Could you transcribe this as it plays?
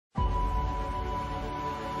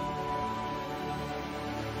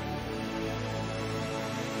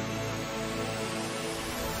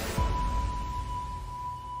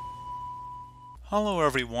Hello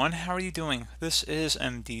everyone, how are you doing? This is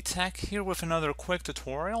MD Tech here with another quick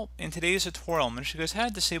tutorial. In today's tutorial, I'm going to show you guys how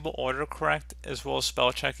to disable autocorrect as well as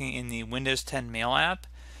spell checking in the Windows 10 Mail app.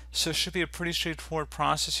 So it should be a pretty straightforward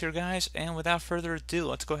process here, guys, and without further ado,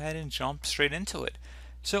 let's go ahead and jump straight into it.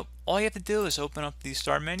 So all you have to do is open up the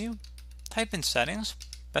start menu, type in settings.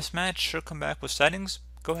 Best match should come back with settings.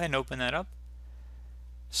 Go ahead and open that up.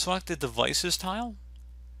 Select the devices tile.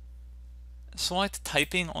 Select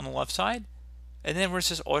typing on the left side. And then where it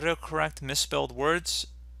says autocorrect misspelled words,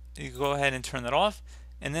 you go ahead and turn that off.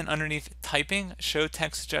 And then underneath typing, show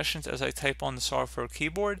text suggestions as I type on the software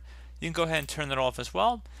keyboard, you can go ahead and turn that off as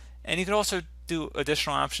well. And you can also do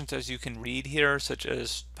additional options as you can read here, such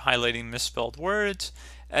as highlighting misspelled words,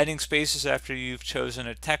 adding spaces after you've chosen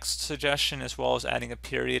a text suggestion, as well as adding a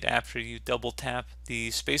period after you double tap the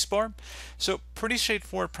spacebar. So pretty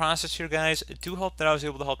straightforward process here, guys. I do hope that I was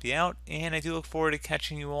able to help you out, and I do look forward to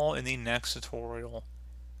catching you all in the next tutorial.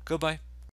 Goodbye.